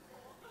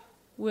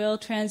we'll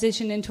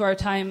transition into our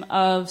time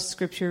of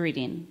scripture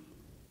reading.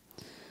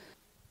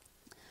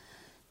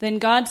 Then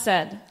God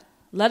said,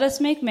 "Let us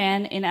make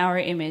man in our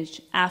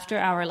image, after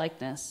our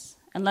likeness,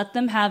 and let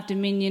them have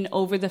dominion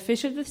over the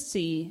fish of the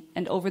sea,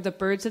 and over the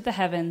birds of the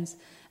heavens,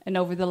 and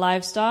over the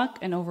livestock,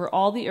 and over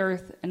all the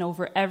earth, and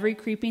over every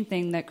creeping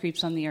thing that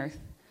creeps on the earth."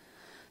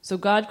 So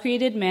God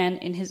created man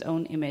in his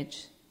own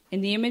image. In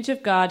the image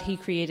of God he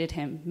created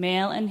him.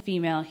 Male and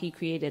female he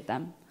created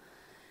them.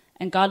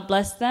 And God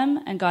blessed them,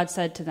 and God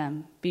said to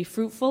them, "Be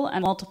fruitful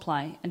and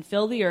multiply, and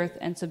fill the earth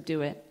and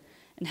subdue it,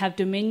 and have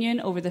dominion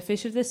over the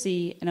fish of the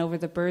sea, and over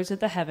the birds of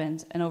the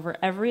heavens, and over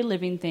every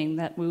living thing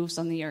that moves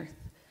on the earth."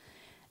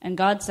 And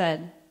God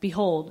said,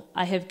 "Behold,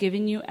 I have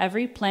given you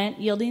every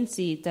plant yielding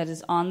seed that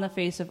is on the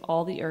face of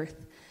all the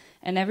earth,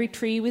 and every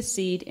tree with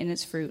seed in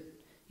its fruit.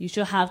 You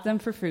shall have them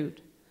for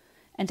food.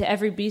 And to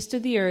every beast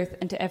of the earth,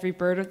 and to every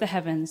bird of the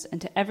heavens,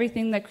 and to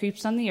everything that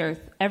creeps on the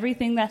earth,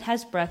 everything that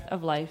has breath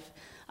of life,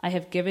 I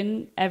have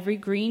given every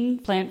green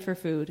plant for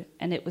food."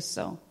 And it was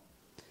so.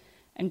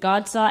 And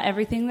God saw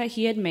everything that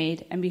he had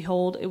made, and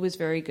behold, it was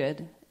very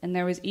good. And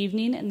there was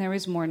evening and there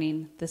was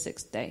morning, the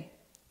sixth day.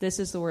 This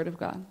is the word of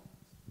God.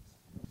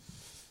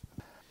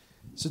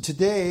 So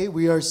today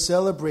we are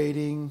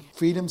celebrating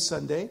Freedom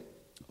Sunday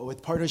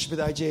with partnership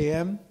with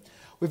IJM.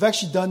 We've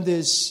actually done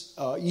this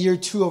year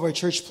 2 of our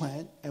church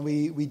plant, and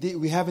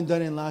we haven't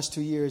done it in the last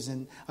 2 years.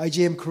 And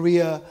IJM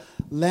Korea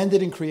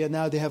landed in Korea.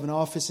 Now they have an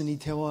office in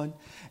Itaewon.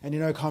 And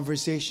in our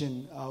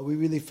conversation, we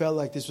really felt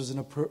like this was an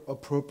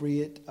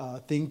appropriate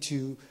thing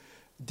to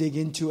dig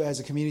into as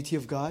a community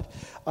of God.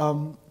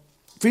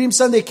 Freedom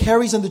Sunday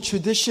carries on the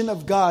tradition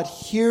of God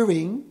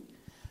hearing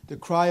the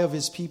cry of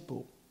his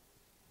people.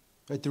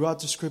 Right? Throughout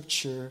the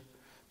scripture,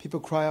 people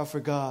cry out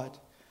for God,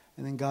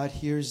 and then God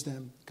hears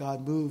them.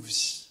 God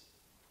moves.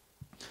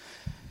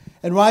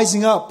 And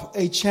rising up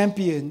a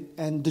champion,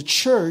 and the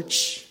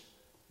church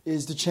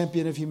is the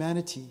champion of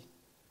humanity.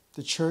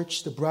 The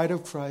church, the bride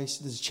of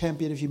Christ, is the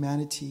champion of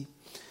humanity.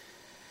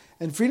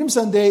 And Freedom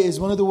Sunday is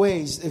one of the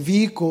ways, a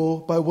vehicle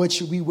by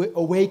which we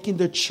awaken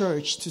the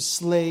church to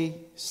slay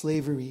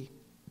slavery.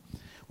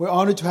 We're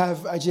honored to have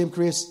IJM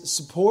Korea's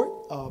support.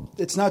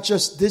 It's not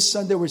just this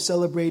Sunday we're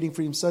celebrating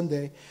Freedom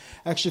Sunday.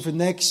 Actually, for the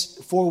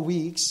next 4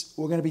 weeks,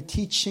 we're going to be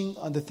teaching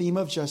on the theme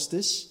of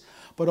justice.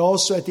 But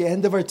also at the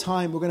end of our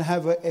time, we're going to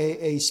have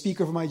a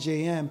speaker from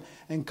IJM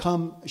and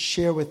come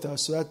share with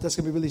us. So that's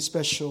going to be really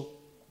special.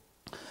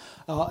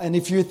 And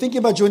if you're thinking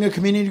about joining a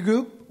community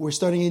group, we're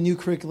starting a new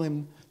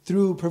curriculum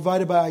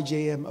provided by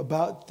IJM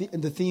about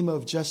the theme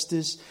of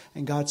justice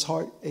and God's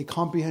heart, a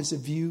comprehensive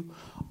view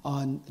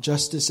on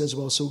justice as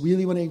well. So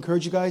really want to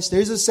encourage you guys.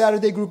 There's a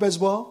Saturday group as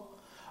well.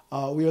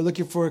 We are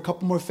looking for a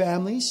couple more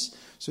families.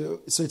 So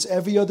it's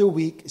every other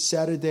week,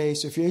 Saturday.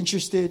 So if you're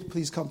interested,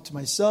 please come to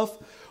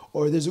myself.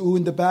 Or there's U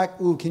in the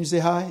back. U, can you say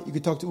hi? You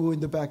can talk to U in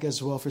the back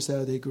as well for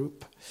Saturday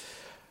group.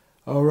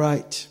 All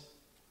right.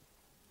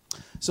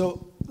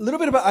 So a little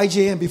bit about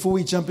IJM before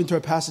we jump into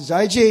our passage.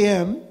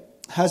 IJM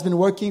has been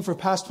working for the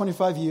past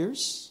 25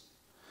 years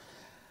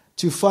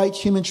to fight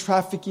human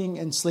trafficking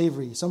and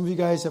slavery. Some of you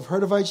guys have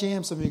heard of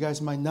IJM. Some of you guys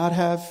might not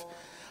have.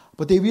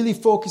 But they really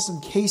focus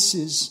on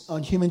cases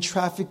on human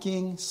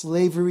trafficking,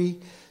 slavery,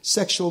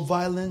 sexual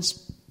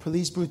violence,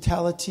 police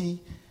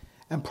brutality,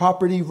 and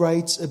property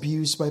rights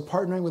abuse by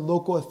partnering with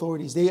local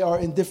authorities. They are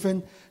in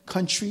different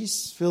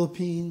countries,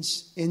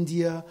 Philippines,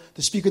 India.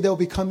 The speaker that will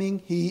be coming,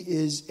 he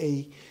is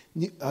a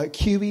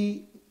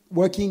Kiwi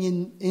working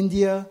in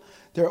India.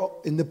 They're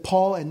in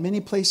Nepal and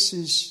many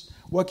places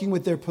working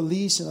with their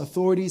police and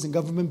authorities and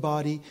government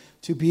body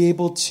to be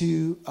able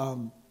to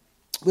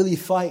really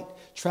fight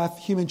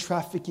human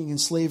trafficking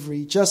and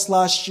slavery. Just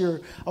last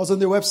year, I was on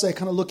their website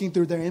kind of looking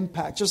through their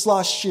impact. Just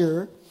last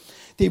year,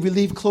 they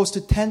relieved close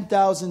to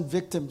 10,000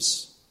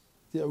 victims,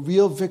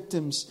 real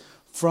victims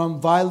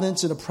from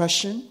violence and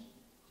oppression,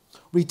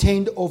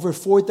 retained over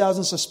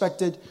 4,000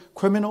 suspected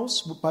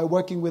criminals by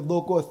working with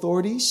local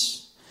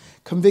authorities,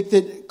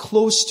 convicted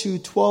close to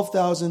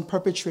 12,000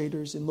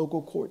 perpetrators in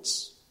local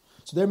courts.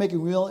 So they're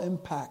making real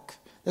impact.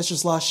 That's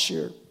just last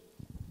year.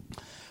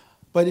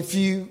 But if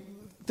you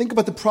think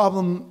about the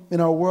problem in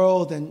our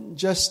world and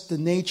just the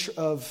nature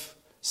of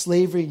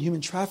slavery and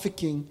human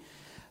trafficking,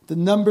 the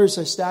numbers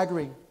are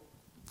staggering.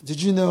 Did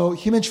you know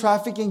human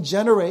trafficking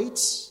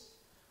generates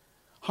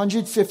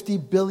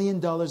 $150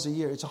 billion a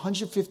year? It's a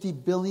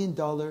 $150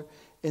 billion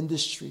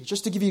industry.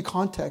 Just to give you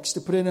context,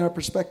 to put it in our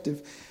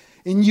perspective,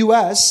 in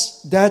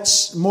U.S.,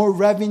 that's more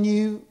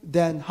revenue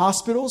than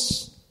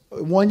hospitals,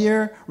 1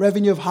 year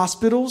revenue of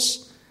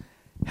hospitals,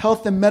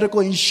 health and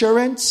medical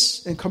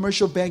insurance, and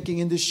commercial banking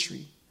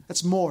industry.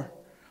 That's more,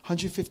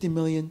 $150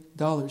 million.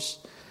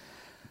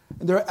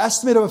 And there are an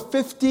estimate of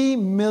 50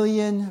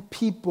 million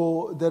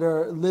people that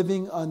are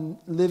living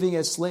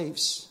as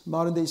slaves,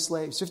 modern-day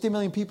slaves. 50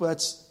 million people,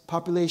 that's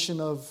population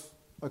of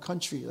a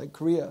country like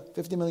Korea.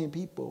 50 million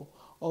people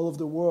all over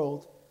the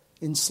world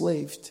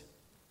enslaved.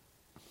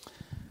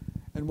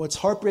 And what's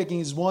heartbreaking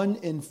is 1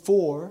 in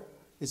 4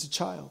 is a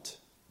child,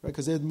 right?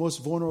 Because they're the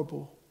most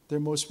vulnerable.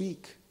 They're most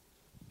weak.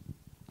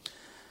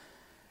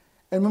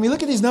 And when we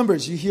look at these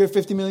numbers, you hear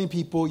 50 million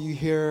people, you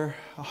hear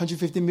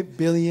 $150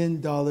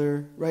 billion,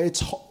 right?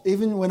 It's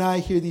even when I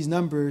hear these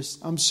numbers,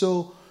 I'm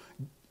so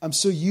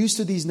used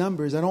to these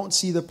numbers, I don't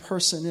see the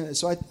person in it.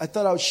 So I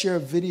thought I would share a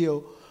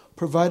video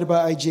provided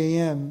by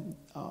IJM.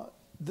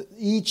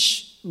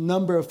 Each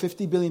number of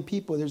 50 billion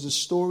people, there's a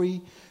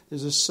story,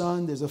 there's a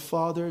son, there's a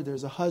father,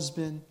 there's a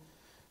husband,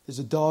 there's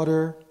a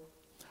daughter.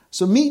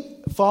 So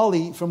meet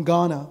Folly from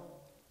Ghana.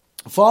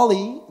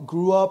 Folly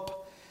grew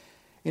up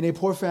in a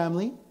poor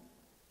family.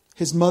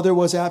 His mother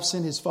was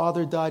absent. His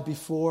father died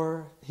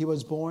before he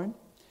was born.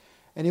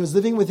 And he was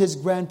living with his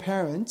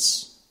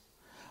grandparents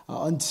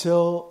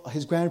until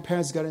his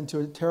grandparents got into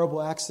a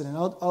terrible accident.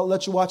 I'll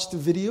let you watch the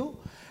video.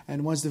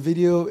 And once the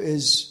video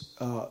is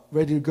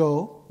ready to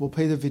go, we'll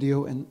play the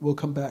video and we'll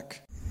come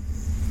back.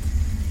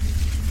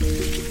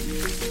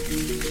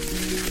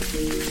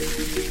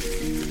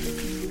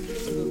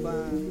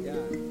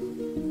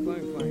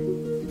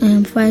 I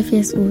am 5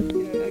 years old.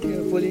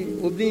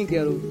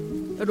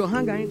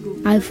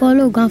 I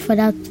follow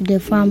grandfather to the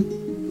farm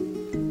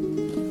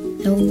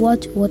and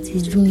watch what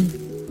he's doing.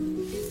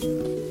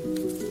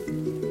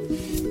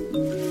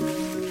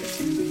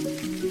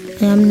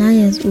 I am 9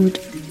 years old.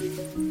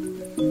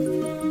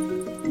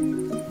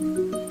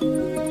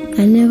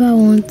 I never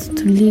want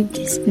to leave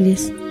this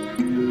place.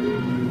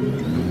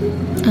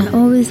 I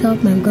always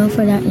help my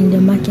grandfather in the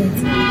market.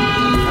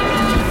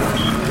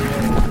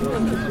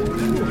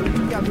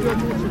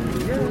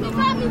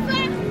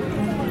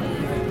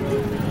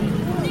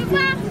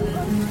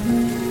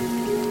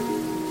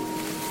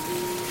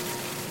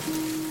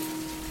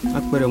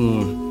 Akpere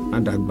mu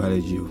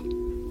adagbare ji o.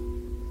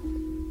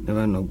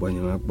 Never know boy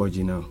ma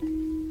gboji now.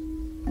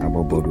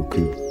 Abobodu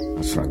ku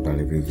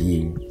asragbare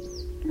bevie.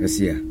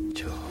 Asia.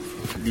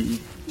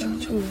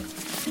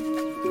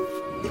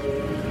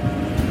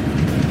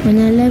 When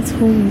I left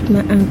home with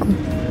my uncle,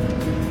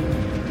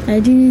 I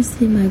didn't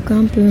see my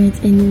grandparents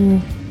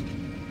anymore.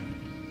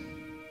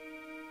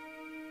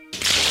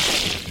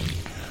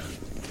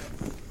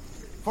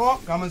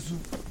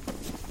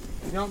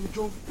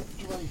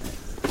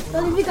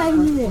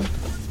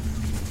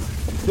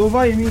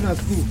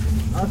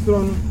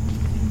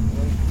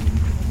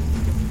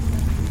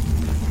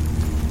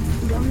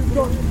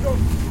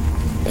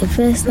 The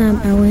first time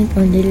I went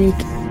on the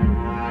lake,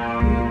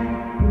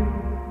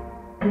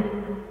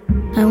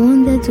 I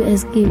wanted to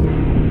escape,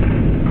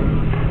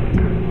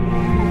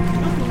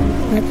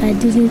 but I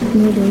didn't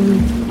know the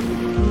way.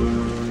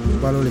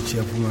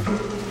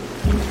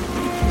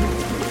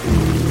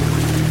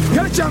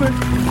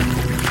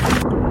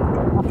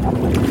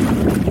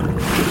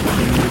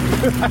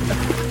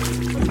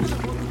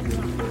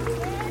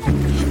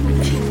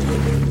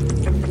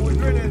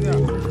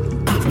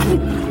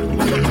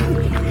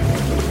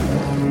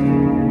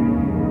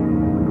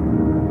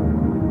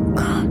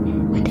 God,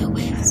 when the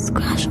waves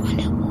crash on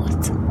the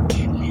water,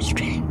 gave me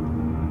strength.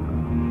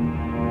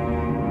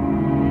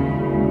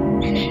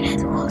 And the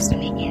net holds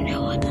me in the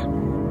water,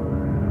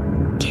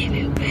 gave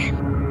me breath.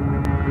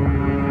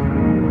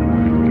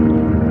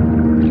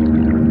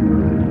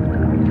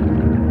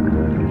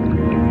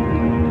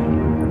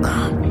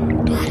 God,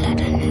 do I let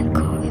the net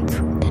go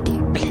into the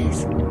deep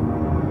place?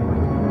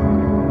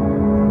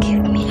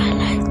 Give me a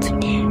life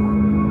today.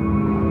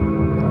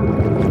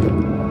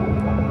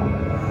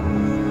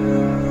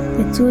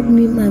 They told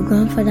me my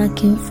grandfather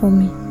came for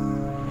me,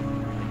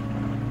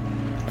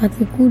 but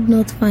he could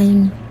not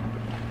find me.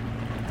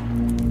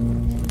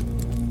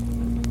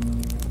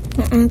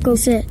 My uncle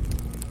said,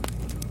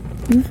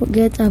 "You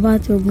forget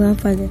about your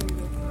grandfather."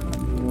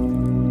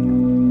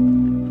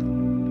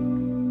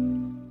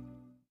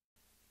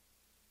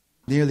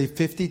 Nearly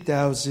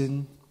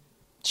 50,000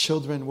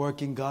 children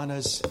work in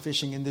Ghana's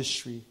fishing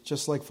industry,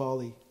 just like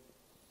Folly.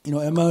 You know,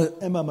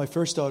 Emma, my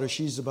first daughter,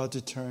 she's about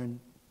to turn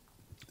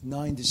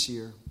 9 this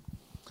year.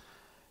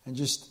 And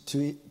just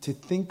to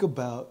think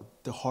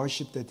about the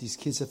hardship that these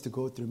kids have to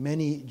go through.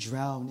 Many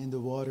drown in the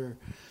water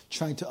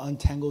trying to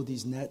untangle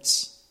these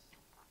nets.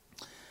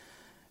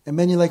 And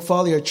many, like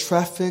Folly, are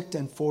trafficked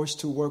and forced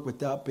to work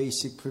without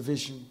basic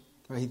provision.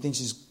 Right? He thinks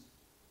he's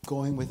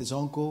going with his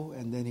uncle,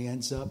 and then he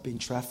ends up being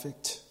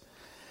trafficked.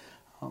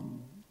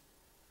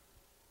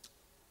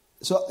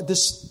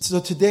 So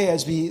today,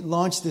 as we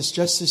launch this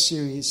Justice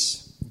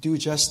series, Do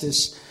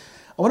Justice,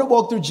 I want to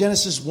walk through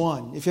Genesis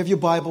 1. If you have your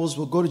Bibles,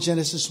 we'll go to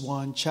Genesis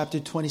 1, chapter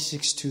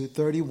 26 to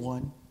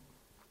 31.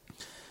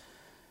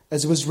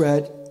 As it was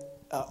read,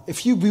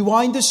 if you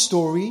rewind the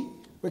story,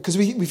 because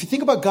if you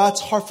think about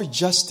God's heart for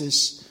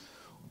justice,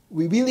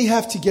 we really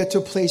have to get to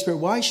a place where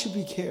why should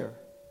we care?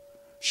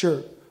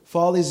 Sure,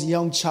 Folly is a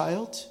young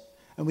child,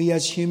 and we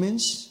as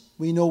humans,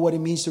 we know what it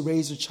means to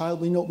raise a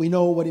child. We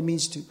know what it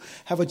means to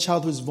have a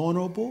child who's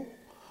vulnerable.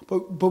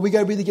 But we got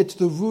to really get to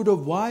the root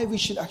of why we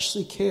should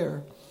actually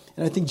care.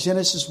 And I think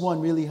Genesis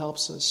 1 really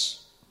helps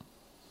us.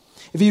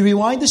 If you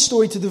rewind the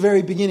story to the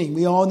very beginning,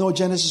 we all know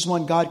Genesis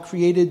 1, God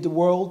created the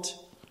world.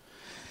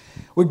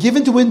 We're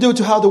given the window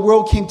to how the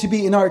world came to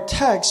be. In our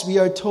text, we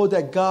are told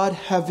that God,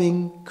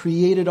 having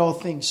created all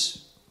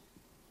things.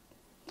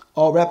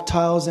 all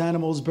reptiles,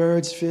 animals,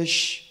 birds,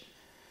 fish.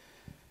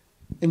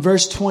 In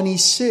verse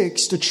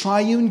 26, the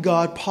triune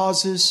God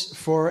pauses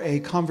for a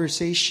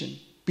conversation.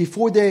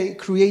 Before they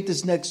create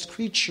this next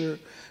creature,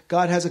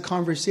 God has a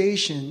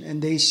conversation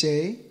and they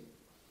say,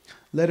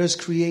 let us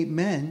create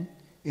men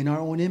in our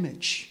own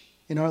image,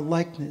 in our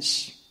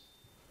likeness.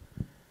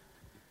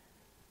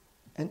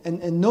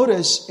 And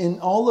notice, in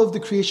all of the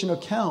creation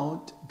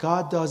account,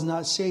 God does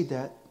not say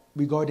that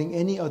regarding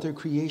any other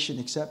creation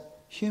except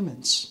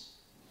humans.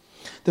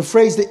 The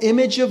phrase, the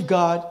image of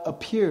God,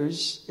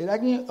 appears, it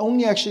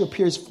only actually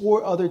appears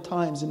 4 other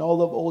times in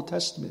all of Old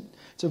Testament.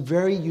 It's a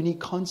very unique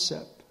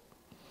concept.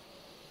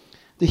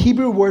 The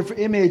Hebrew word for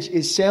image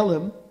is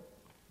tselem,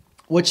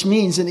 which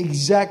means an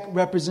exact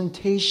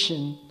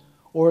representation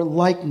or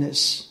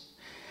likeness.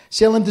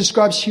 Tselem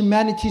describes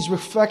humanity's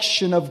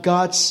reflection of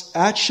God's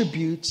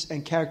attributes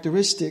and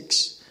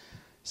characteristics,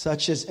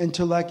 such as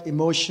intellect,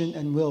 emotion,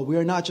 and will. We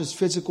are not just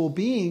physical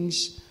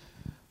beings,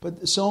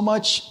 but so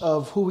much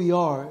of who we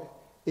are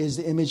is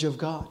the image of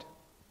God.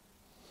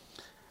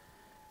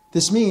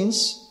 This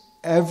means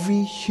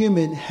every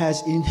human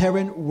has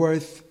inherent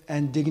worth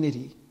and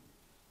dignity.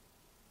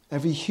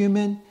 Every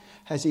human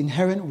has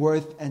inherent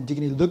worth and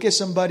dignity. Look at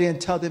somebody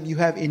and tell them you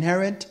have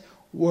inherent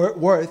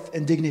worth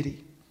and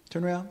dignity.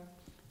 Turn around,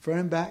 front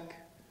and back.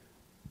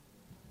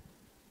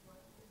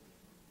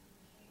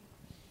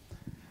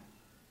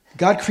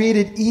 God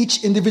created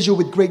each individual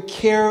with great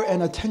care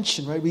and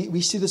attention, right?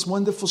 We see this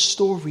wonderful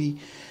story.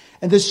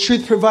 And this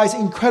truth provides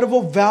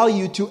incredible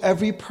value to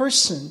every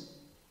person,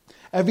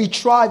 every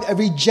tribe,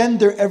 every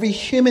gender, every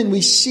human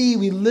we see,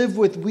 we live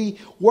with, we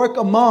work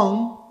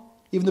among,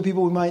 even the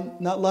people we might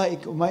not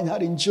like or might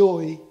not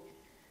enjoy.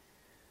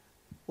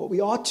 What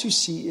we ought to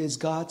see is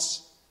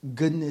God's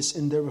goodness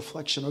in their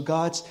reflection, or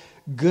God's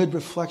good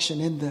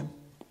reflection in them.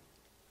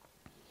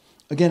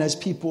 Again, as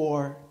people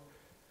are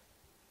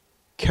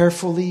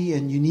carefully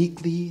and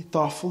uniquely,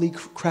 thoughtfully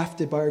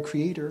crafted by our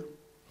Creator.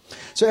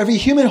 So every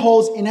human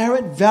holds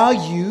inherent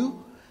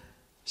value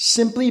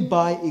simply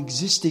by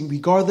existing,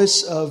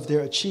 regardless of their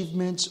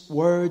achievements,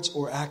 words,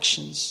 or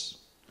actions.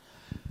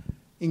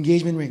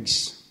 Engagement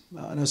rings.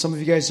 I know some of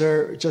you guys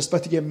are just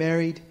about to get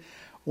married.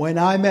 When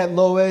I met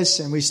Lois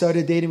and we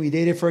started dating, we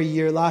dated for a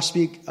year. Last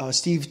week,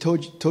 Steve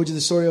told you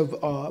the story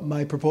of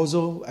my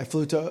proposal. I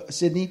flew to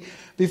Sydney.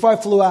 Before I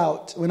flew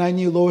out, when I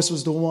knew Lois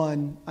was the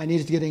one, I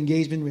needed to get an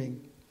engagement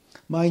ring.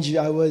 Mind you,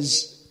 I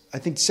was, I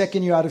think,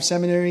 second year out of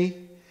seminary.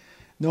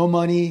 No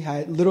money,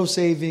 had little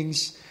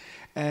savings,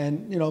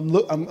 and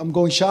I'm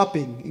going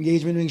shopping,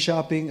 engagement ring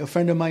shopping. A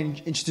friend of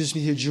mine introduced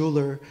me to a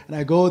jeweler, and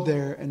I go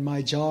there, and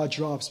my jaw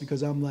drops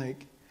because I'm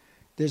like,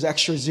 there's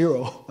extra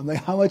zero. I'm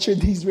like, how much are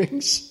these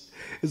rings?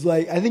 It's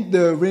like, I think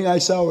the ring I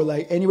saw were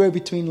like anywhere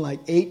between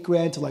like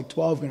 $8,000 to like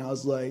 $12,000. I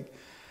was like,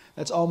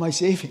 that's all my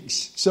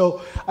savings.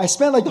 So I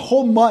spent like the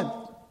whole month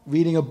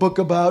reading a book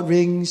about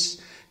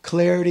rings,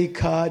 clarity,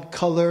 cut,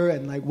 color,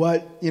 and like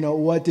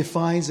what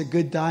defines a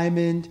good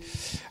diamond.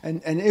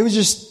 And it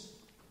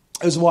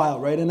was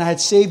wild, right? And I had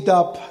saved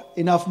up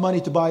enough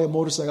money to buy a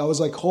motorcycle. I was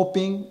like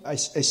hoping I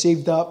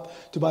saved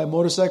up to buy a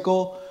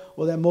motorcycle.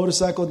 Well, that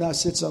motorcycle now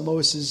sits on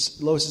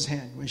Lois's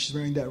hand when she's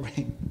wearing that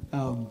ring.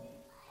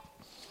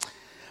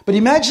 But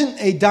imagine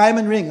a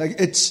diamond ring. Like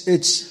it's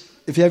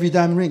if you have your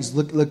diamond rings,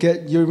 look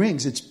at your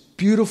rings. It's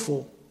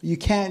beautiful. You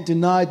can't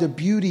deny the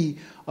beauty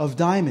of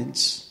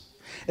diamonds.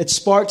 It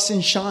sparks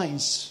and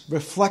shines,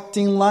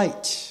 reflecting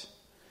light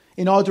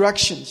in all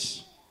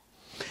directions.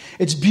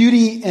 Its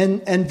beauty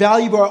and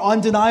value are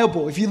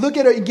undeniable. If you look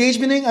at an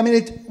engagement ring,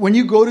 when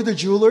you go to the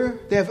jeweler,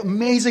 they have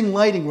amazing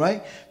lighting,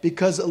 right?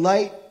 Because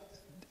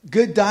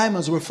good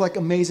diamonds reflect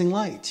amazing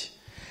light.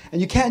 And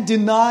you can't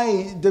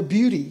deny the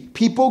beauty.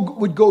 People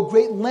would go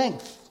great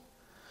length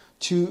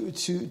to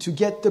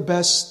get the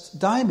best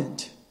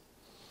diamond.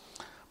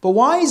 But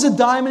why is a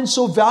diamond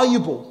so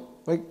valuable?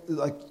 Like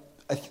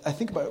I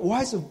think about it.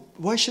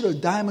 Why should a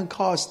diamond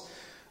cost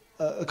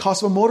the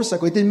cost of a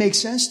motorcycle? It didn't make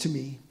sense to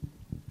me.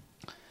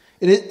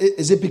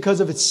 Is it because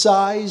of its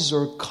size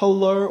or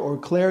color or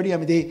clarity?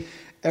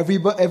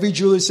 Every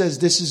jeweler says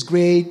this is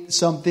grade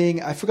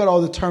something. I forgot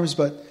all the terms,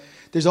 but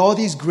there's all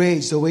these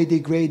grades, the way they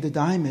grade the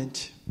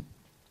diamond.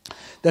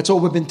 That's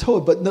what we've been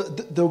told.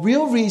 But the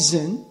real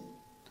reason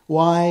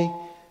why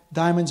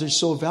diamonds are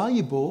so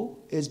valuable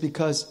is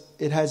because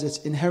it has its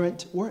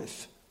inherent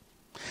worth.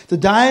 The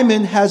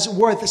diamond has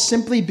worth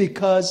simply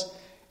because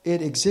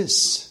it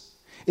exists.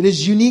 It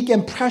is unique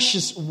and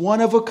precious,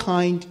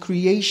 one-of-a-kind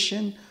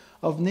creation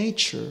of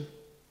nature.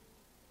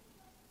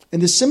 In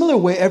the similar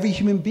way, every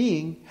human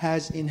being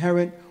has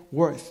inherent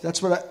worth.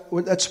 That's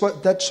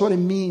what it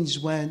means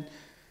when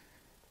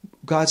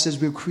God says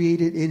we're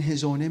created in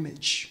His own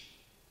image.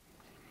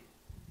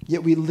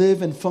 Yet we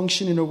live and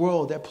function in a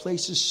world that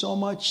places so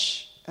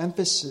much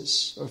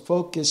emphasis or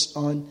focus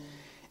on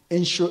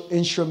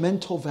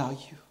instrumental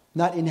value.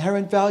 Not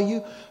inherent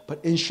value,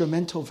 but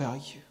instrumental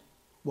value.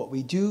 What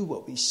we do,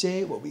 what we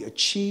say, what we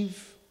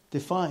achieve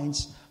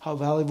defines how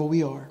valuable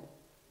we are.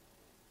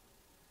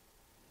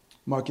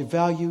 Market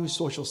value,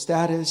 social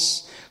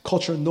status,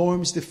 cultural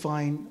norms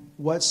define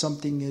what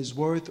something is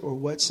worth or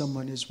what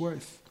someone is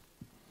worth.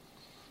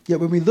 Yet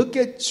when we look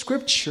at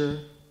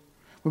Scripture,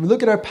 when we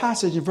look at our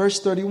passage in verse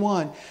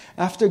 31,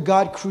 after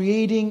God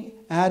creating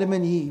Adam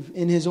and Eve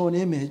in His own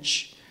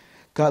image,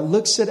 God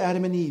looks at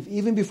Adam and Eve,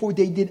 even before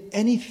they did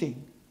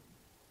anything.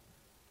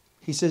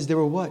 He says they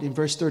were what? In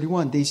verse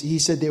 31, He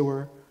said they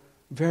were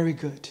very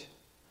good.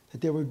 That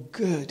they were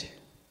good.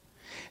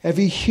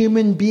 Every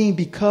human being,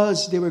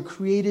 because they were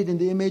created in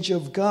the image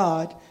of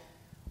God,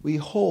 we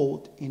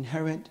hold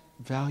inherent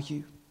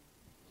value.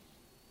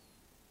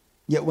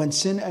 Yet when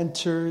sin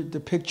entered the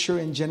picture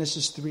in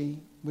Genesis 3,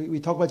 we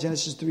talk about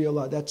Genesis 3 a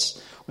lot.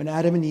 That's when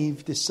Adam and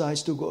Eve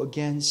decides to go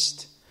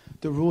against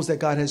the rules that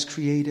God has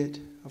created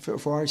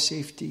for our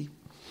safety.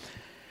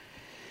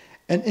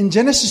 And in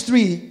Genesis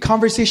 3,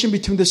 conversation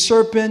between the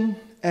serpent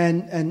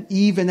and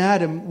Eve and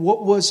Adam,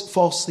 what was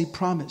falsely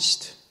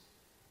promised?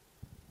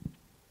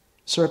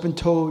 Serpent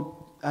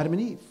told Adam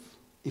and Eve,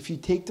 if you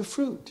take the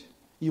fruit,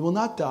 you will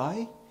not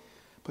die,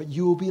 but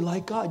you will be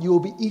like God. You will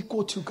be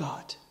equal to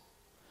God.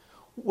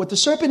 What the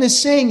serpent is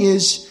saying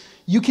is,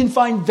 you can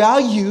find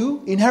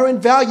value,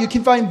 inherent value, you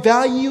can find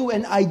value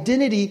and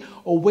identity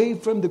away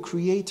from the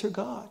Creator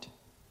God.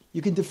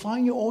 You can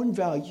define your own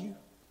value.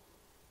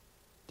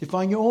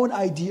 Define your own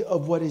idea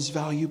of what is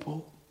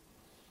valuable.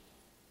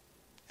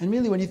 And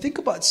really, when you think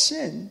about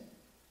sin,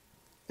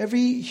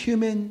 every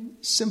human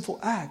sinful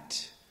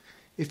act,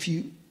 if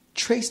you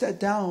trace that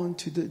down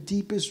to the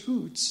deepest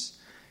roots,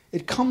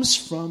 it comes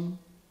from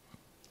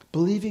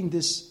believing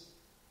this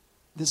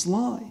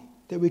lie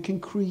that we can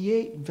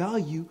create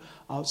value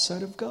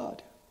outside of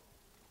God.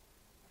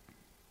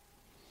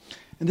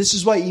 And this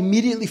is why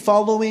immediately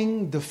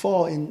following the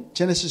fall in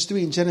Genesis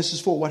 3 and Genesis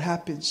 4, what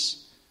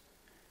happens?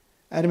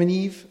 Adam and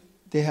Eve,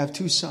 they have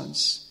two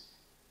sons,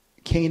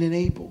 Cain and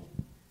Abel.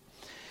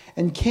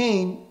 And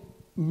Cain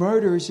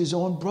murders his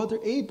own brother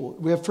Abel.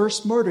 We have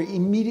first murder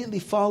immediately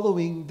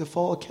following the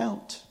fall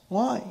account.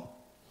 Why?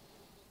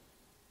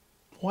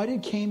 Why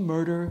did Cain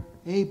murder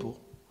Abel?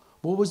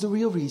 What was the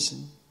real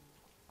reason?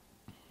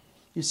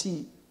 You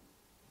see,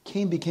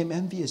 Cain became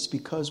envious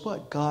because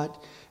what? God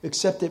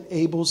accepted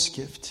Abel's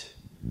gift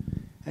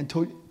and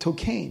told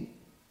Cain,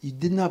 you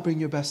did not bring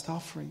your best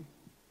offering.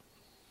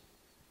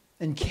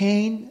 And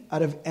Cain,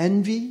 out of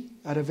envy,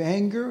 out of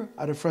anger,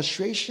 out of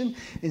frustration,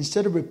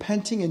 instead of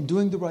repenting and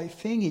doing the right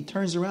thing, he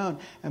turns around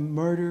and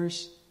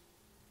murders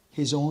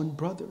his own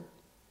brother.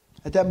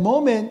 At that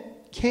moment,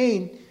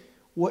 Cain,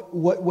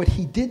 what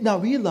he did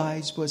not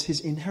realize was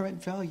his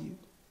inherent value.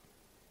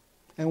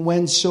 And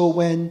when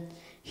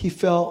he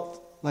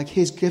felt like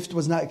his gift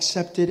was not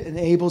accepted and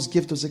Abel's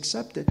gift was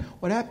accepted,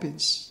 what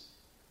happens?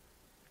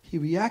 He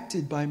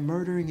reacted by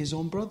murdering his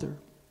own brother,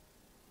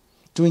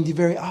 doing the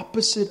very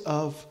opposite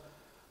of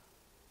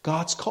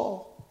God's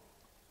call.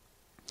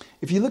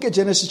 If you look at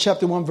Genesis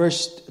chapter 1,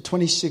 verse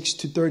 26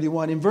 to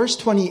 31, in verse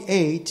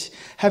 28,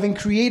 having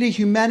created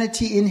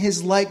humanity in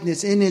His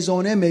likeness, in His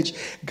own image,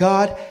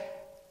 God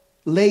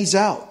lays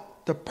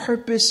out the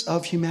purpose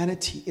of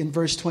humanity in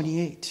verse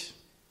 28.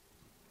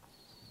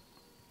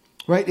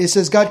 Right? It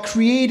says God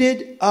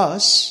created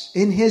us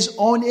in His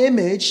own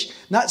image,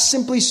 not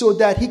simply so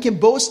that He can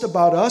boast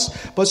about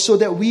us, but so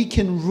that we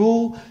can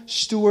rule,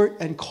 steward,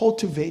 and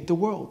cultivate the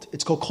world.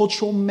 It's called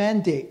cultural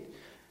mandate.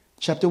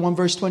 Chapter 1,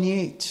 verse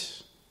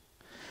 28.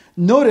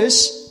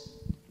 Notice,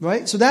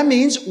 right? So that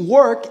means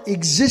work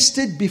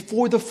existed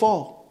before the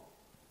fall.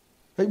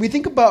 Right? We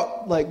think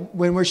about like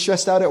when we're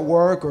stressed out at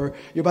work or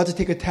you're about to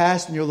take a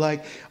test and you're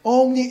like,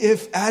 only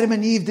if Adam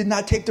and Eve did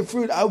not take the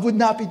fruit, I would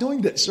not be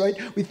doing this, right?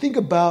 We think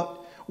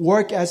about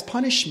work as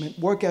punishment,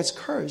 work as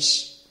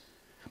curse.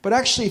 But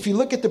actually, if you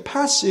look at the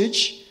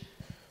passage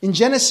in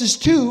Genesis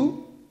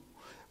 2,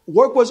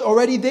 work was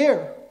already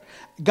there.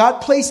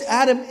 God placed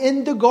Adam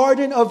in the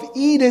Garden of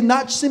Eden,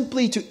 not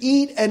simply to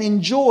eat and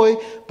enjoy,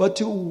 but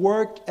to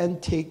work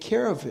and take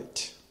care of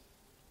it.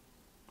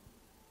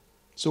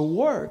 So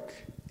work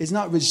is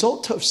not a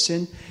result of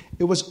sin.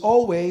 It was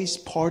always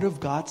part of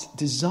God's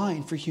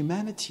design for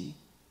humanity.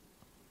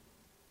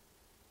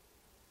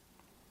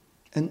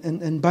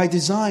 And by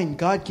design,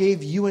 God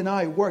gave you and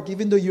I work.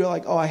 Even though you're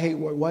like, oh, I hate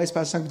work. Why is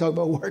Pastor Sangmin talking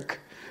about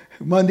work?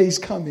 Monday's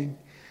coming.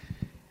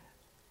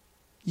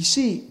 You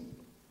see,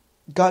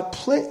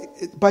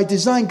 by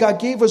design,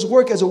 God gave us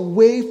work as a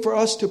way for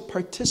us to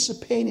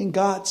participate in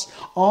God's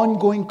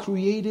ongoing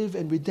creative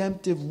and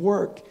redemptive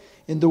work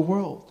in the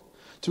world,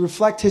 to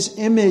reflect His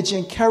image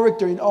and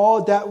character in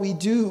all that we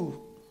do.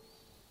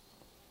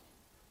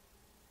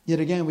 Yet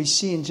again, we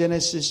see in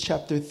Genesis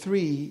chapter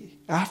 3,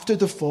 after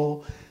the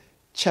fall,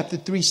 chapter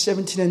 3,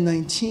 17 and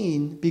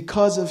 19,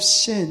 because of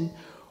sin,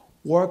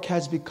 work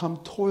has become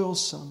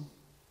toilsome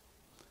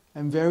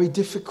and very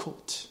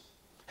difficult.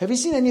 Have you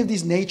seen any of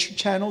these nature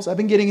channels? I've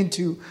been getting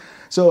into,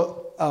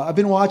 I've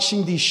been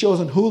watching these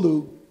shows on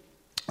Hulu.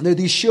 And there are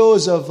these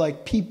shows of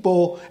like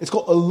people, it's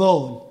called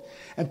Alone.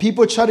 And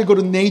people try to go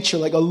to nature,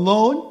 like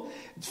alone,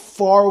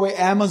 far away,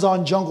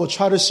 Amazon jungle,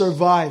 try to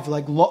survive,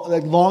 like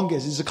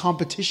longest. It's a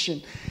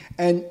competition.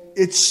 And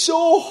it's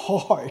so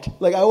hard.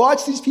 Like I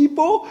watch these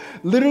people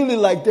literally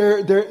like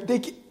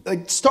they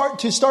like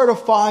start a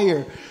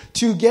fire,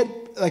 to get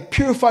like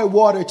purified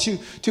water,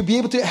 to be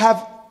able to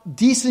have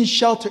decent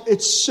shelter.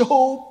 It's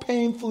so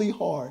painfully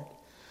hard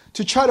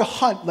to try to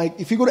hunt. Like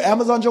if you go to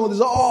Amazon jungle,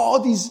 there's all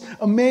these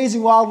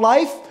amazing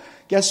wildlife.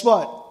 Guess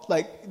what?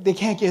 Like they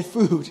can't get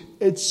food.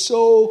 It's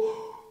so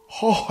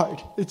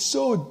hard. It's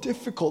so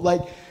difficult.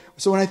 Like,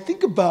 so when I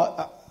think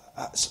about,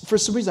 for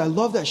some reason, I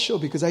love that show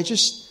because I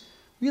just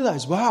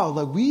realize, wow,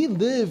 like we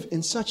live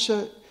in such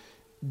a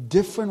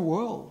different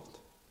world,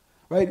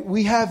 right?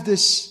 We have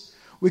this,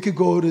 we could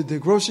go to the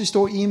grocery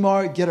store,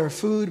 E-Mart, get our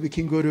food. We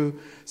can go to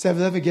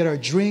 7-Eleven, get our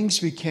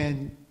drinks. We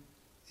can,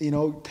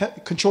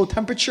 control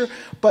temperature.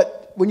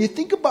 But when you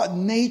think about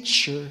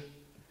nature,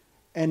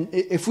 and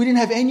if we didn't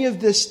have any of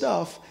this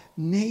stuff,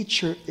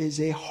 nature is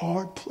a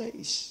hard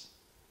place.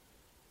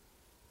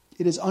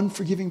 It is an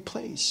unforgiving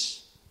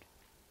place.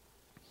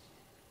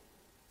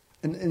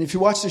 And if you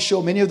watch the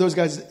show, many of those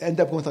guys end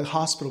up going to the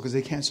hospital because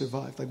they can't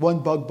survive. Like one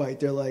bug bite,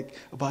 they're like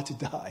about to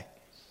die.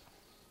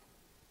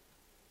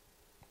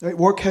 Right?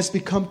 Work has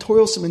become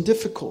toilsome and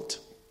difficult.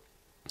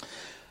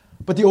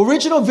 But the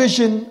original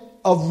vision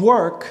of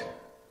work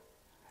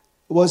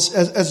was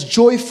as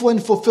joyful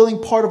and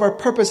fulfilling part of our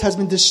purpose has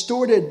been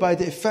distorted by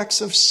the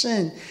effects of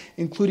sin,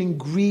 including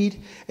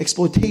greed,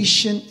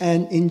 exploitation,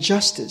 and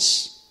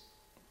injustice.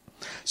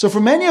 So for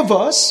many of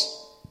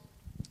us,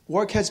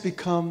 work has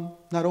become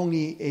not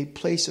only a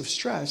place of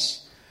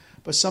stress,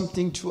 but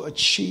something to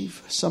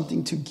achieve,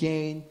 something to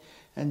gain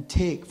and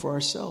take for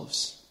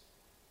ourselves,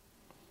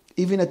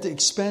 even at the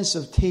expense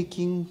of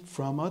taking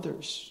from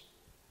others,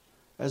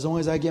 as long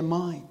as I get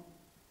mine.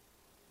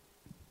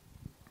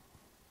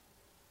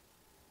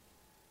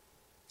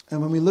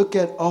 And when we look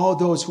at all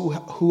those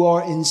who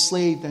are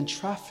enslaved and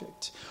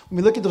trafficked, when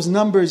we look at those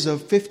numbers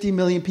of 50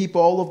 million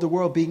people all over the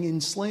world being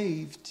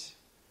enslaved,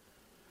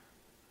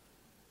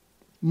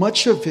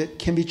 much of it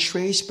can be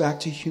traced back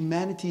to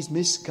humanity's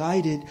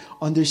misguided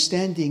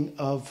understanding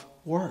of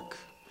work.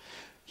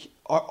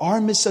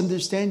 Our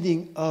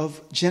misunderstanding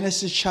of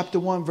Genesis chapter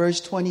 1,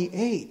 verse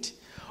 28.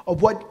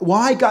 Of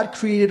why God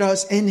created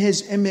us in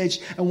His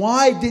image, and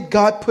why did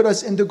God put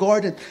us in the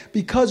garden?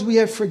 Because we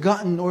have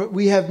forgotten or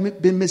we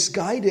have been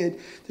misguided.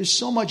 There's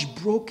so much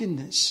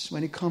brokenness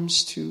when it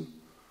comes to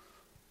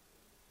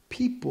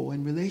people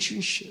and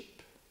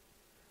relationship.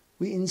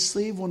 We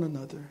enslave one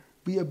another.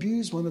 We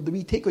abuse one another.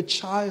 We take a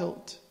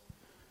child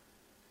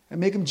and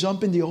make him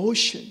jump in the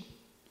ocean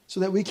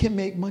so that we can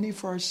make money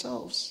for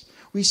ourselves.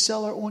 We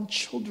sell our own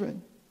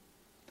children.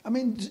 I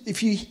mean,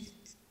 if you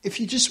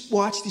just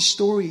watch these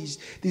stories,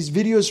 these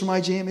videos from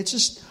IJM, it's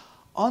just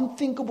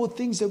unthinkable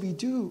things that we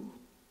do.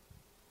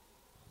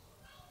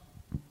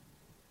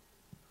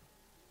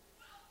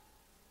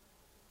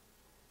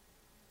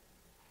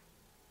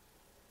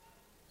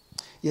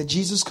 Yet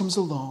Jesus comes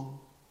along,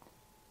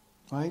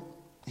 right?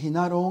 He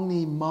not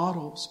only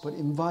models, but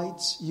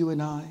invites you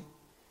and I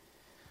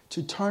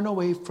to turn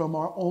away from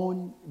our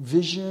own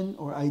vision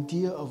or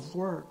idea of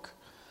work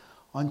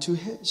onto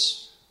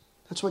His.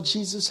 That's what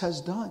Jesus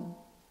has done.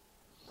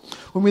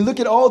 When we look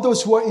at all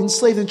those who are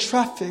enslaved and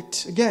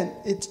trafficked, again,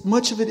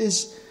 much of it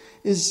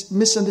is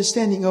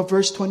misunderstanding of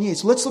verse 28.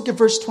 So let's look at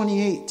verse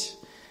 28.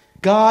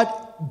 God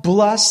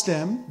blessed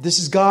them. This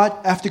is God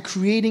after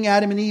creating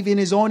Adam and Eve in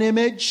His own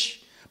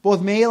image,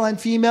 both male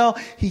and female.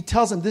 He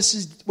tells them this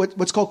is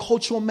what's called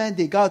cultural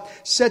mandate. God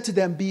said to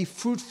them, be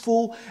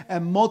fruitful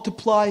and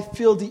multiply,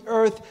 fill the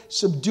earth,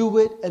 subdue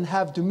it, and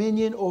have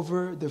dominion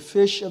over the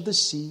fish of the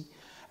sea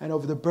and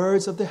over the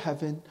birds of the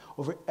heaven,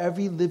 over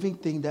every living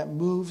thing that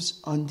moves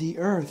on the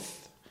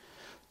earth.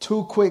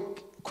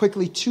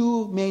 Quickly,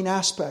 two main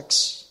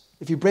aspects.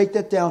 If you break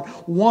that down,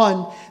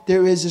 one,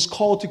 there is this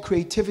call to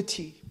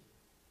creativity.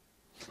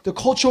 The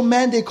cultural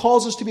mandate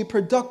calls us to be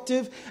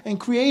productive and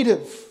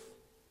creative.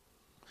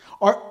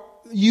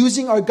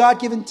 Using our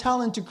God-given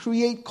talent to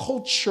create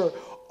culture,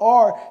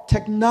 art,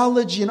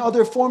 technology, and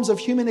other forms of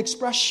human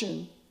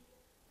expression.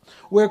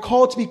 We're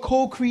called to be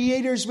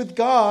co-creators with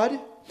God,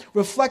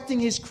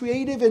 reflecting His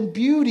creative and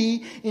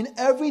beauty in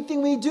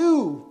everything we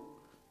do.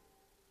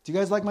 Do you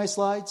guys like my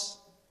slides?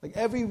 Like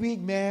every week,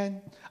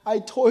 man, I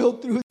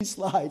toiled through these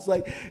slides.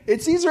 Like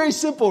it seems very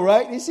simple,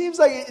 right? It seems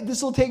like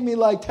this will take me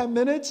like 10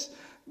 minutes.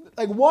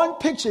 Like one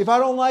picture, if I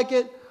don't like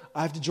it,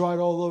 I have to draw it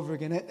all over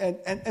again.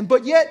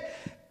 But yet,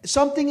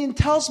 something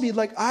tells me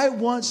like I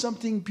want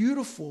something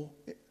beautiful.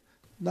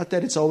 Not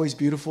that it's always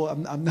beautiful.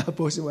 I'm not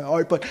boasting my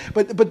art, but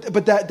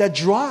that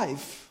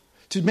drive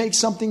to make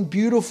something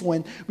beautiful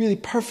and really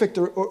perfect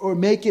or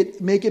make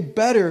it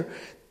better,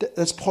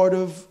 that's part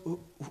of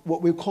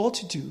what we're called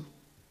to do.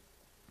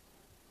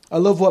 I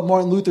love what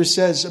Martin Luther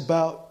says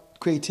about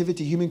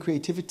creativity, human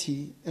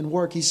creativity and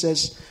work. He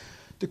says,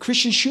 the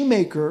Christian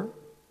shoemaker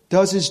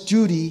does his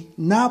duty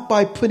not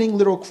by putting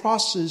little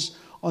crosses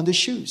on the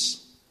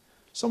shoes.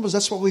 Some of us,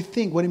 that's what we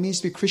think, what it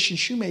means to be a Christian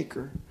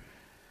shoemaker.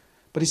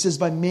 But he says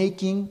by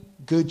making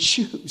good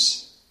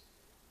shoes.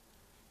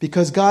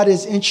 Because God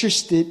is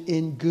interested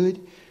in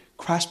good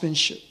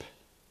craftsmanship.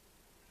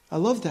 I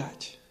love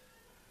that.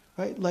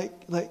 right?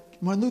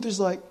 Like Martin Luther's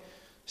like,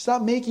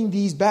 stop making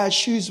these bad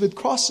shoes with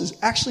crosses.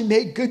 Actually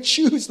make good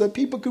shoes that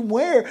people can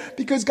wear,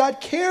 because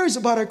God cares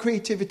about our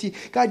creativity.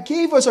 God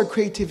gave us our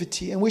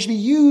creativity, and we should be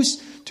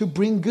used to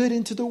bring good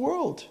into the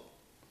world.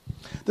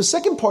 The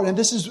second part, and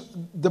this is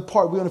the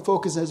part we want to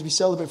focus on as we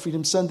celebrate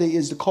Freedom Sunday,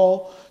 is the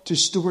call to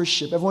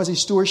stewardship. Everyone say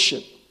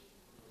stewardship.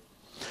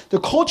 The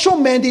cultural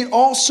mandate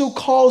also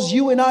calls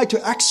you and I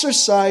to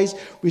exercise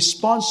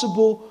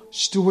responsible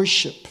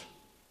stewardship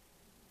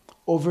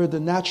over the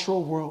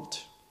natural world.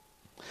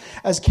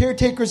 As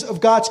caretakers of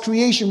God's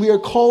creation, we are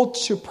called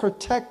to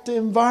protect the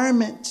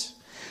environment,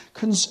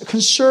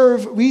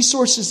 conserve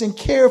resources, and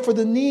care for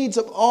the needs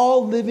of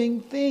all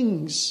living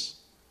things.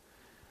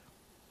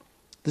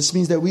 This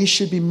means that we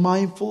should be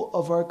mindful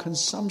of our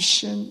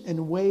consumption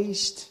and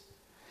waste,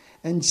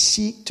 and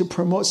seek to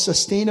promote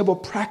sustainable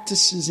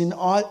practices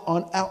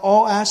on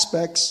all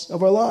aspects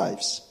of our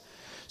lives.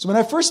 So when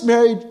I first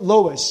married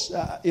Lois,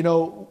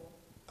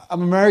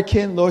 I'm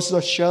American, Lois is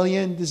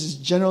Australian. This is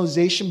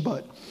generalization,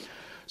 but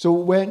so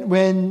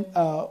when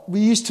we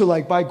used to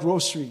buy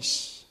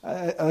groceries,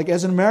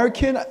 as an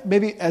American,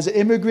 maybe as an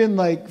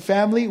immigrant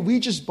family, we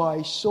just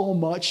buy so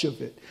much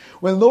of it.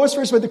 When Lois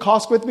first went to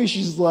Costco with me,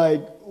 she's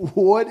like,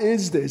 "What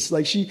is this?"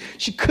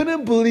 She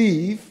couldn't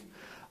believe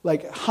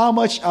how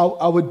much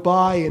I would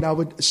buy and I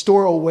would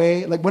store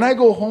away. When I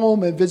go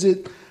home and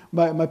visit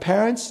my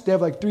parents, they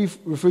have 3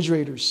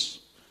 refrigerators.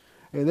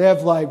 And they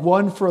have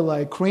one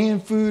for Korean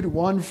food,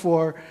 one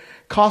for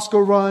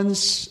Costco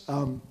runs.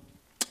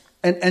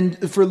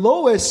 And for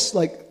Lois,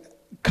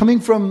 coming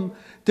from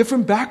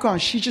different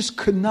backgrounds, she just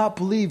could not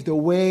believe the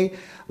way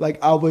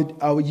I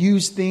would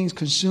use things,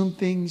 consume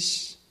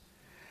things.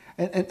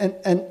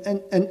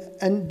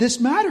 And this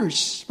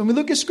matters. When we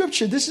look at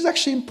Scripture, this is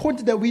actually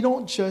important, that we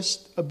don't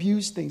just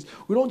abuse things.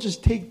 We don't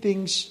just take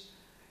things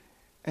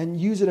and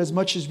use it as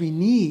much as we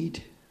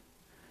need.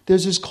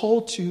 There's this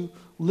call to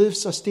live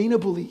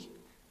sustainably.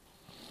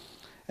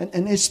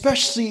 And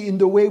especially in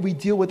the way we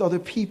deal with other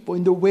people,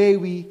 in the way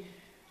we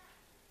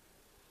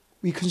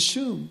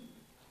consume.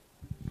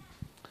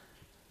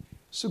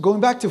 So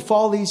going back to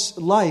Foley's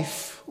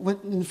life,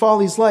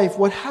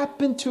 what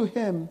happened to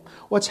him,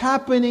 what's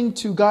happening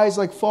to guys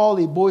like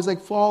Foley, boys like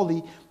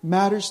Foley,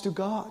 matters to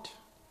God.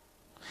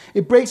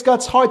 It breaks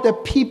God's heart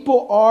that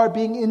people are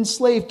being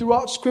enslaved.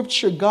 Throughout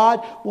Scripture,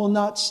 God will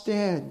not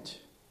stand.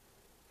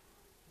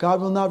 God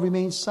will not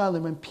remain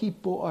silent when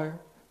people are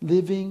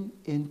living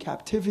in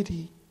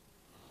captivity.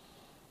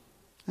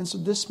 And so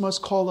this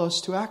must call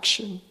us to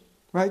action,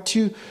 right?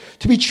 To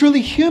be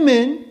truly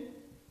human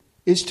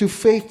is to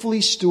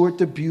faithfully steward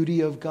the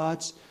beauty of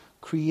God's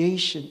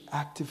creation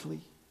actively.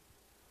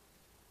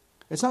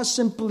 It's not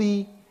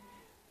simply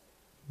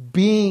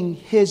being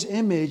His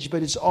image,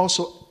 but it's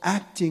also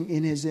acting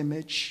in His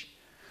image.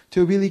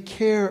 To really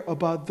care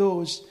about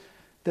those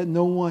that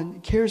no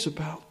one cares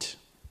about.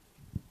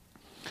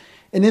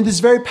 And in this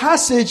very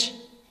passage,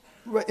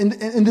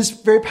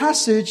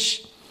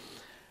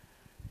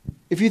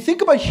 if you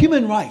think about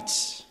human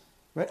rights,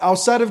 right,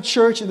 outside of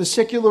church in the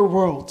secular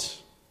world,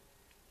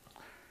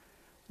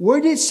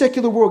 where did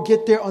secular world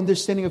get their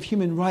understanding of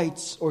human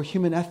rights or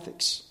human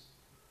ethics?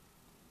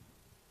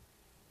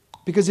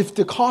 Because if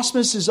the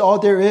cosmos is all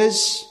there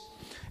is,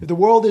 if the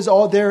world is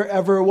all there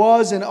ever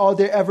was and all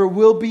there ever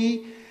will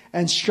be,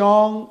 and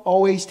strong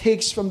always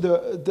takes from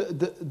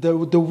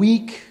the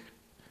weak,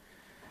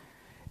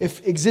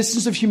 if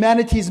existence of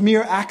humanity is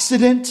mere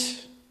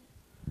accident,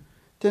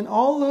 then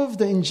all of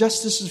the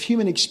injustices of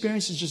human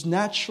experience is just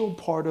natural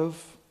part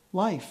of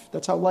life.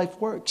 That's how life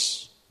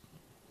works.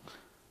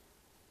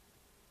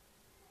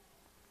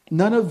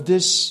 None of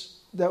this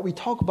that we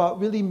talk about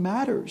really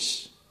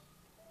matters.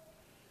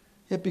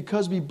 Yet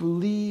because we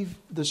believe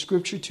the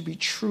Scripture to be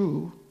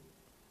true,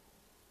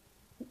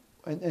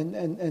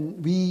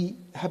 and we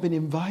have been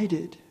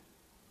invited,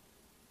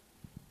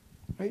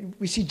 right?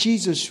 We see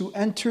Jesus who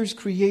enters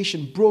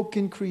creation,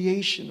 broken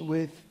creation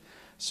with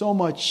so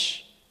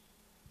much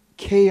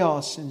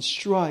chaos and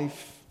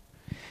strife.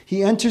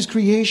 He enters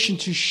creation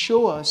to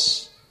show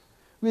us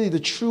really the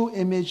true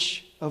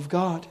image of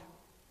God.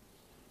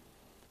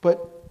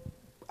 But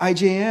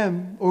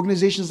IJM,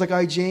 organizations like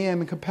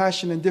IJM and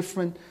Compassion and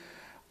different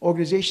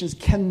organizations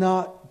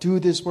cannot do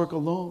this work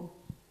alone.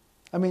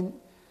 I mean,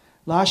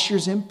 last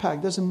year's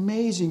impact, that's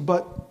amazing,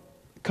 but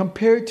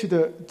compared to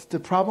the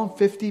problem,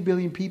 50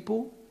 billion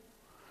people,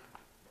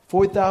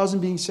 4,000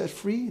 being set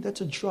free,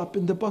 that's a drop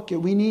in the bucket.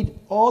 We need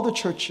all the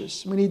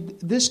churches. We need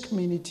this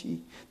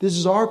community. This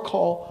is our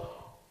call,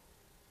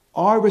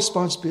 our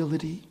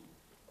responsibility.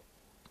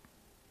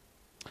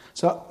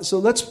 So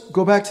let's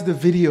go back to the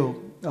video.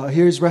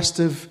 Here's rest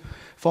of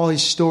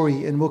Foley's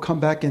story, and we'll come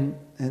back and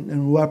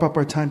wrap up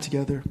our time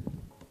together.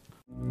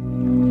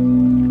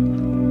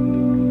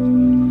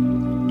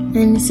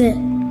 And he said,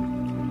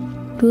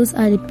 those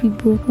are the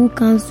people who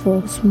comes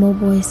for small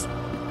boys.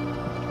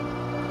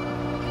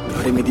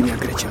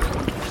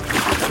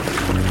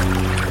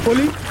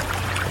 Oli,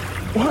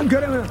 one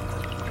get him.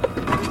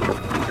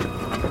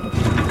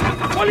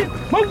 Oli,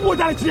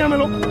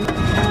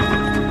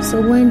 So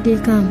when they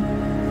come,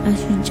 I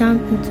should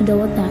jump into the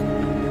water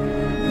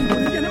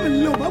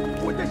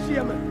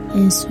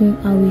and swim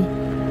away.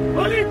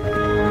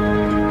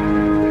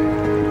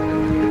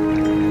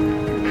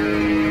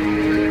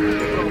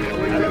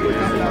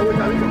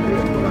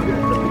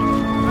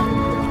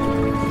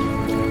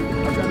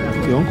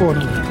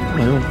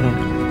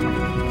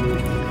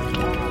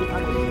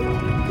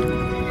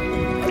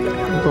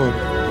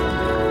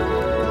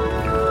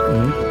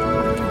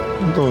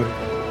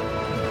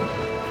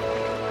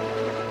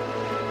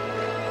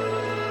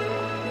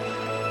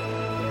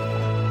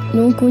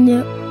 Non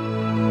connaît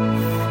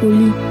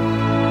folie.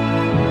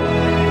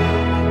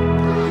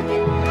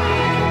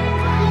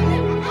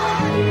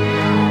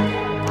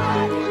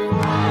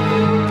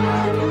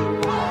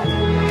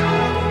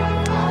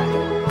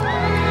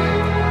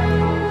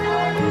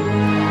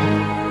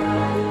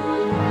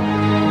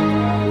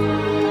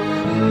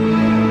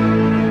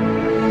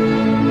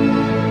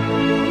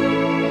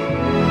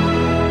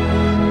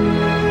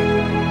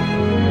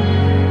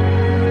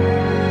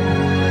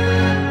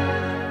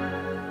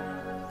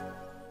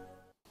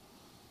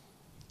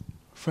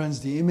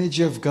 Friends, the image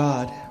of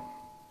God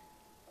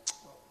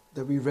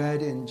that we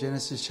read in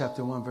Genesis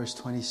chapter 1, verse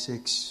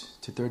 26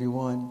 to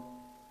 31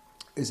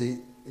 is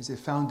a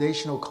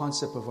foundational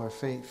concept of our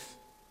faith.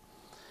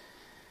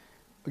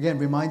 Again,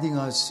 reminding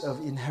us of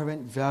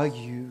inherent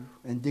value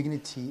and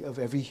dignity of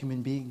every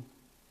human being.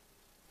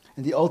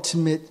 And the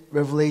ultimate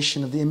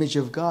revelation of the image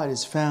of God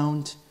is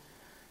found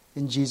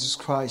in Jesus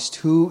Christ,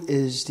 who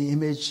is the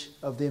image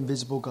of the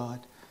invisible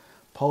God.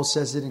 Paul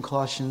says it in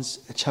Colossians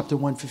chapter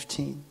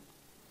 1:15.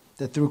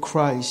 That through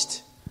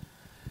Christ,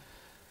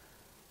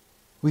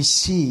 we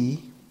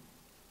see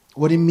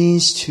what it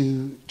means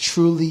to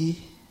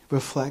truly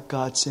reflect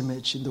God's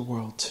image in the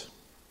world.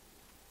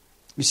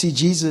 You see,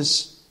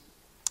 Jesus,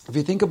 if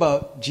you think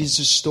about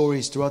Jesus'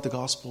 stories throughout the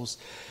Gospels,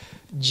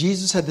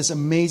 Jesus had this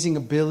amazing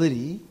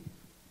ability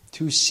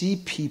to see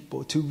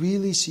people, to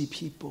really see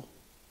people.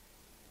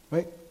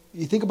 Right?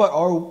 You think about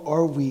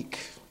our week,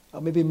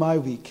 maybe my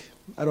week.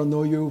 I don't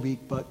know your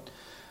week, but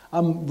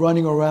I'm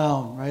running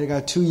around, right? I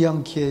got 2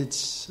 young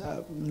kids,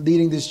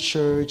 leading this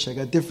church. I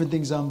got different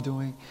things I'm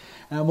doing.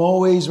 And I'm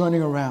always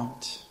running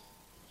around.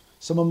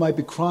 Someone might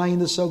be crying in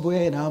the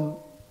subway, and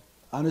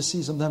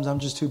honestly, sometimes I'm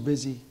just too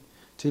busy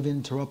to even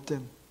interrupt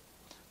them.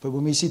 But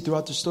when we see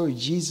throughout the story,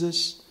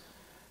 Jesus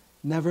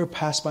never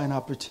passed by an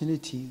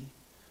opportunity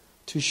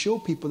to show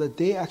people that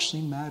they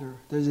actually matter.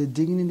 There's a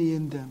dignity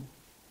in them.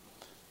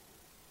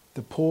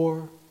 The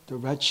poor, the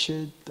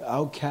wretched, the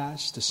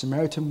outcast, the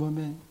Samaritan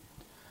woman,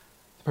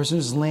 the person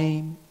who's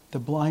lame, the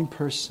blind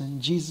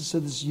person. Jesus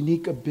had this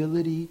unique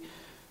ability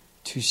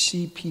to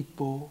see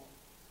people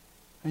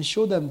and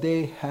show them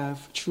they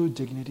have true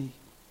dignity.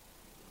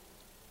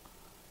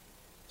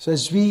 So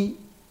as we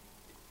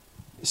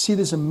see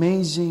this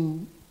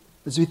amazing,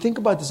 as we think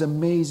about this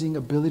amazing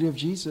ability of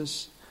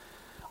Jesus,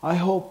 I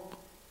hope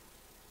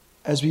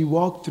as we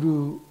walk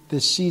through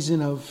this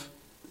season of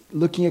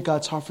looking at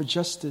God's heart for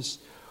justice,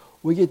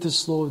 we get to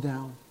slow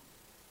down.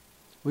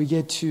 We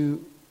get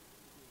to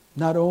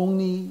not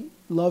only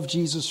love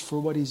Jesus for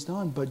what He's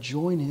done, but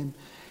join Him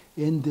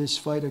in this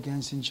fight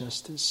against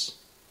injustice.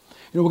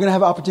 We're going to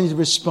have an opportunity to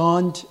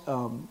respond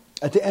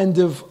at the end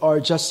of our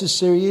justice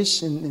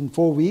series in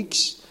 4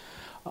 weeks.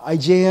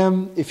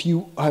 IJM, if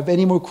you have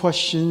any more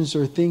questions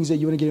or things that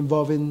you want to get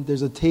involved in,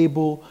 there's a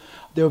table.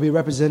 There will be a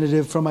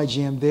representative from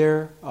IJM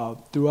there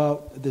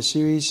throughout the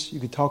series. You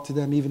can talk to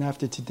them even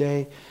after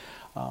today.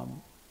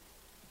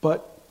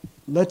 But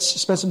let's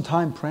spend some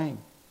time praying.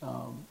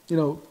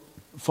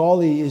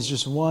 Folly is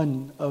just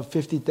one of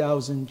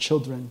 50,000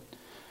 children,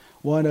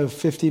 one of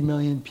 50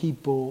 million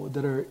people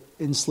that are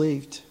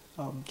enslaved.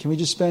 Can we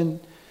just spend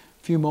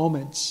a few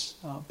moments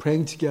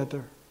praying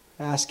together,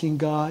 asking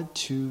God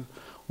to,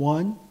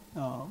 one,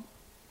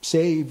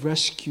 save,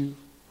 rescue,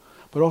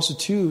 but also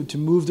two, to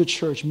move the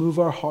church, move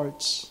our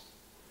hearts.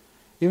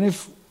 Even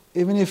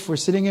if we're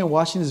sitting here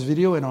watching this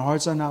video and our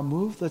hearts are not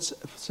moved, let's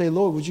say,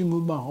 Lord, would you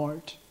move my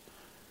heart?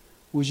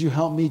 Would you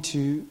help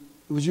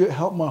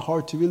my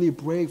heart to really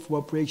break for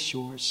what breaks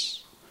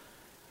yours?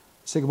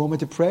 Let's take a moment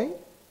to pray,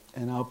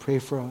 and I'll pray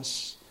for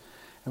us.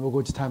 And we'll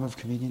go to time of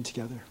communion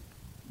together.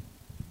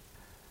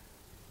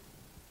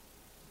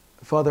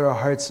 Father,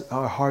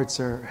 our hearts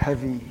are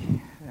heavy,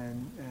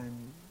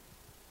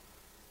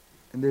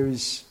 and there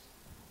is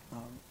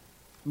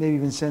maybe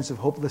even a sense of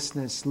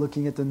hopelessness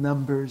looking at the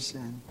numbers,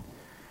 and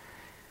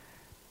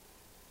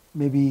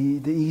maybe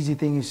the easy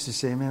thing is to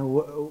say, man,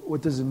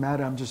 what does it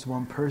matter? I'm just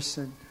one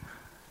person.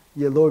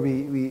 Yet, Lord,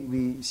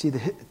 we see the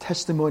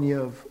testimony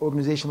of an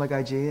organization like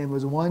IJM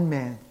was one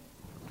man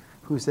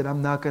who said,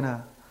 I'm not going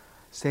to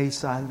stay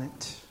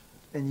silent.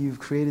 And you've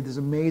created this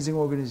amazing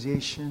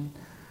organization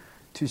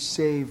to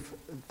save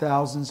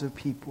thousands of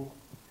people.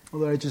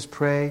 Lord, I just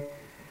pray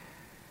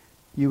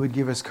you would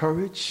give us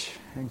courage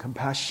and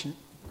compassion.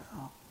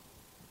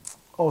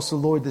 Also,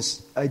 Lord,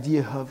 this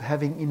idea of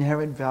having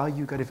inherent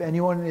value. God, if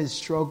anyone is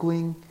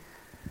struggling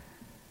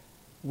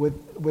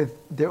with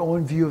their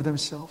own view of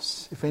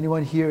themselves, if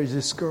anyone here is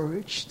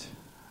discouraged,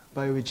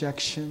 by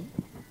rejection,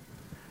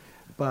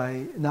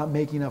 by not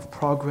making enough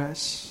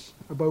progress,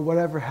 or by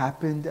whatever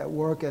happened at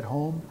work, at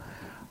home,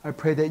 I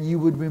pray that you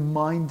would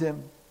remind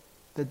them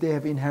that they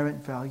have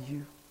inherent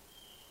value.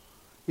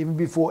 Even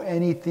before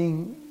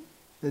anything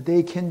that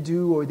they can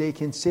do or they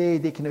can say,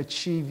 they can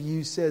achieve,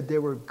 you said they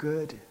were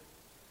good.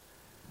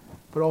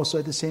 But also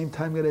at the same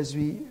time, God, as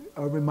we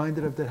are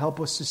reminded of that, help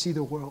us to see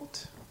the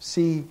world.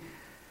 See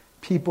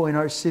people in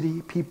our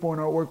city, people in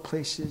our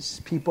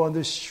workplaces, people on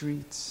the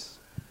streets.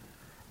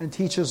 And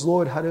teach us,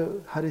 Lord, how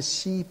to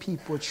see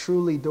people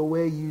truly the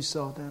way you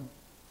saw them.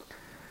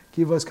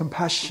 Give us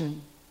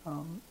compassion.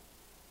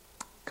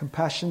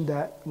 Compassion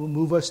that will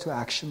move us to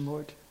action,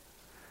 Lord.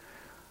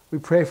 We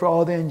pray for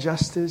all the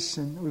injustice,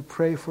 and we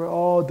pray for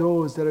all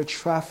those that are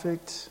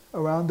trafficked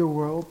around the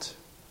world.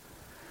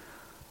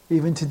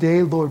 Even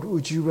today, Lord,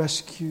 would you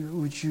rescue,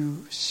 would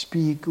you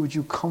speak, would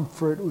you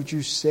comfort, would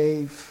you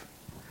save,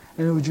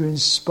 and would you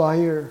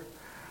inspire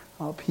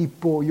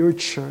people, your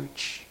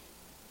church,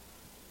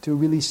 to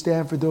really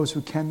stand for those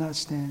who cannot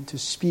stand, to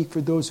speak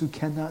for those who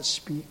cannot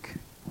speak.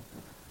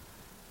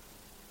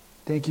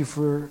 Thank you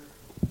for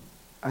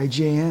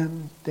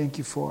IJM. Thank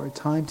you for our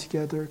time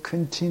together.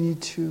 Continue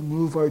to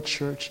move our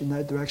church in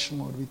that direction,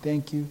 Lord. We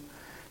thank you. In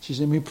Jesus'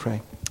 name we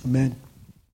pray. Amen.